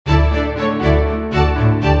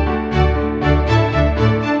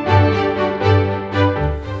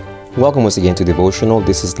Welcome once again to Devotional.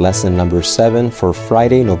 This is lesson number 7 for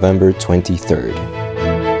Friday, November 23rd.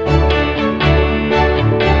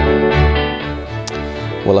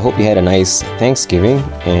 Well, I hope you had a nice Thanksgiving,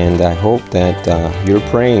 and I hope that you're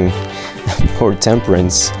praying for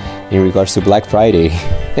temperance in regards to Black Friday.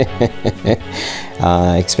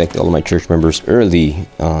 I expect all of my church members early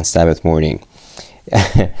on Sabbath morning.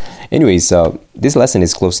 Anyways, this lesson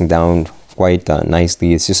is closing down quite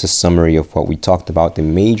nicely. It's just a summary of what we talked about, the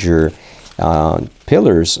major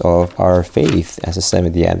pillars of our faith as a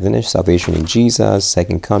Seventh-day Adventist: salvation in Jesus,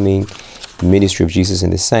 second coming, the ministry of Jesus in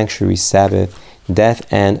the sanctuary, Sabbath, death,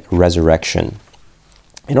 and resurrection.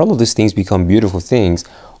 And all of these things become beautiful things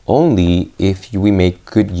only if we make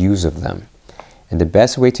good use of them. And the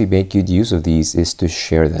best way to make good use of these is to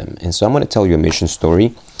share them. And so I'm going to tell you a mission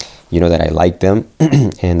story. You know that I like them,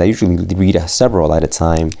 and I usually read several at a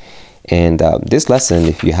time. And this lesson,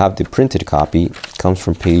 if you have the printed copy, comes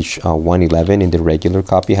from page 111 in the regular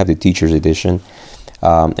copy. I have the teacher's edition,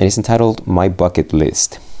 and it's entitled My Bucket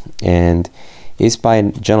List. And it's by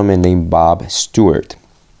a gentleman named Bob Stewart.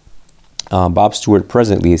 Bob Stewart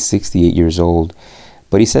presently is 68 years old,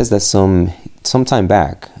 but he says that some time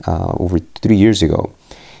back, over 3 years ago,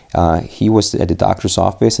 he was at the doctor's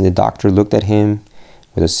office, and the doctor looked at him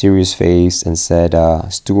with a serious face and said,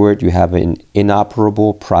 Stewart, you have an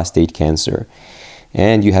inoperable prostate cancer,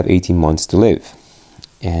 and you have 18 months to live.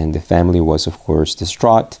 And the family was, of course,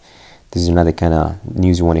 distraught. This is not the kind of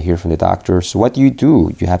news you want to hear from the doctor. So what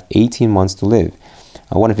do? You have 18 months to live.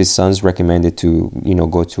 One of his sons recommended to,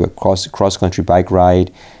 go to a cross-country bike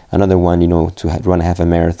ride. Another one, to run a half a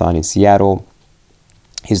marathon in Seattle.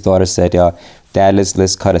 His daughter said, Dad,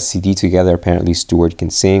 let's cut a CD together. Apparently Stewart can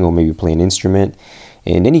sing or maybe play an instrument.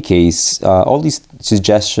 In any case, all these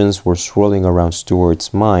suggestions were swirling around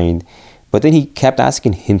Stewart's mind, but then he kept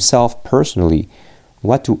asking himself personally,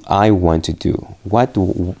 what do I want to do? What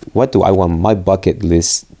do I want my bucket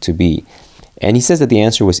list to be? And he says that the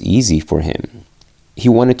answer was easy for him. He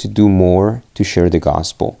wanted to do more to share the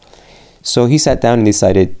gospel. So he sat down and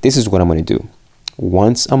decided, this is what I'm going to do.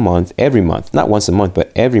 Once a month, every month, not once a month,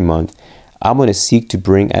 but every month, I'm going to seek to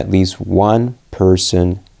bring at least one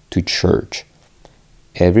person to church.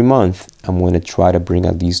 Every month, I'm going to try to bring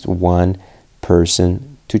at least one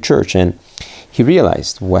person to church. And he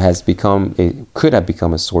realized what could have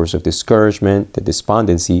become a source of discouragement, the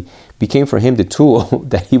despondency, became for him the tool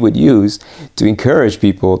that he would use to encourage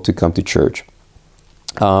people to come to church.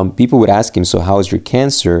 People would ask him, so how is your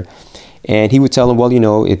cancer? And he would tell them,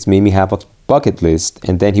 well, it's made me have a bucket list.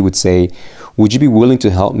 And then he would say, would you be willing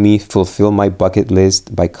to help me fulfill my bucket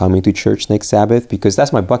list by coming to church next Sabbath? Because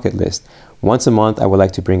that's my bucket list. Once a month, I would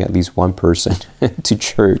like to bring at least one person to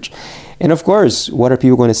church. And of course, what are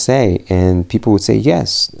people going to say? And people would say,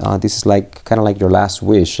 yes, this is kind of like your last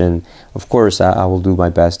wish. And of course, I will do my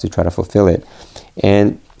best to try to fulfill it.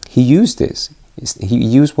 And he used this. He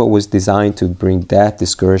used what was designed to bring death,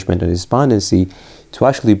 discouragement, and despondency to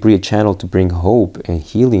actually be a channel to bring hope and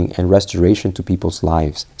healing and restoration to people's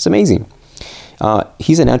lives. It's amazing.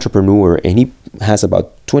 He's an entrepreneur, and he has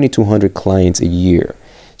about 2,200 clients a year.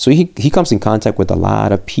 So he comes in contact with a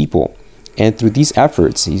lot of people. And through these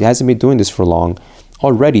efforts, he hasn't been doing this for long.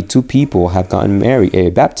 Already 2 people have gotten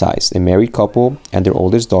baptized, a married couple and their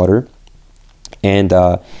oldest daughter. And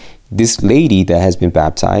this lady that has been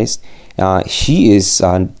baptized, she is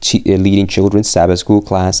leading children's Sabbath school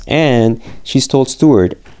class, and she's told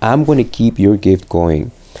Stewart, I'm going to keep your gift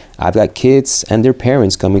going. I've got kids and their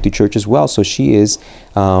parents coming to church as well. So she is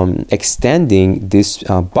extending this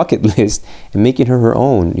bucket list and making her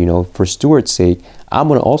own. For Stewart's sake, I'm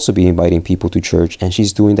going to also be inviting people to church, and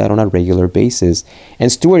she's doing that on a regular basis.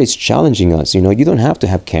 And Stewart is challenging us. You don't have to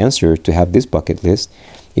have cancer to have this bucket list.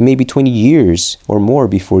 It may be 20 years or more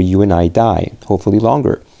before you and I die, hopefully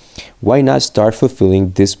longer. Why not start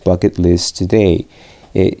fulfilling this bucket list today?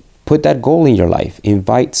 Put that goal in your life.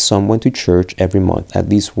 Invite someone to church every month, at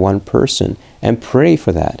least one person, and pray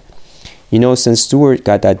for that. Since Stewart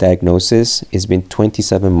got that diagnosis, it's been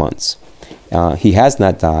 27 months. He has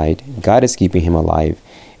not died. God is keeping him alive.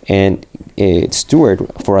 And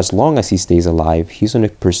Stewart, for as long as he stays alive, he's going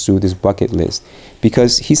to pursue this bucket list,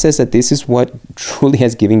 because he says that this is what truly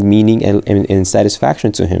has given meaning and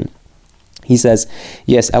satisfaction to him. He says,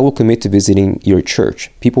 yes, I will commit to visiting your church.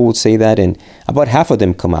 People would say that, and about half of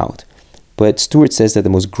them come out. But Stewart says that the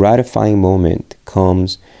most gratifying moment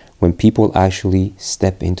comes when people actually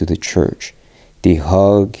step into the church. They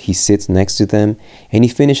hug, he sits next to them, and he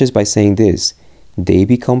finishes by saying this: they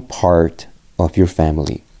become part of your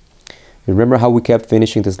family. Remember how we kept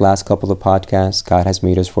finishing this last couple of podcasts? God has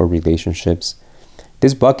made us for relationships.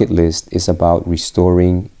 This bucket list is about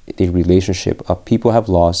restoring the relationship of people have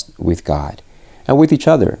lost with God and with each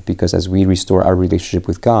other, because as we restore our relationship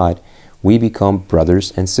with God, we become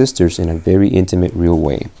brothers and sisters in a very intimate, real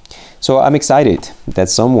way. So I'm excited that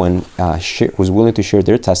someone was willing to share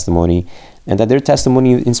their testimony, and that their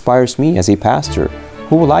testimony inspires me as a pastor.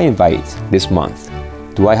 Who will I invite this month?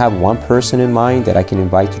 Do I have one person in mind that I can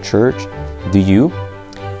invite to church? Do you?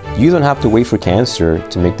 You don't have to wait for cancer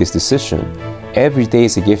to make this decision. Every day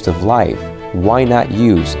is a gift of life. Why not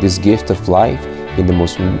use this gift of life in the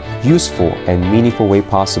most useful and meaningful way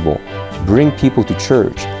possible? Bring people to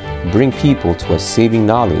church. Bring people to a saving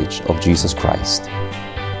knowledge of Jesus Christ.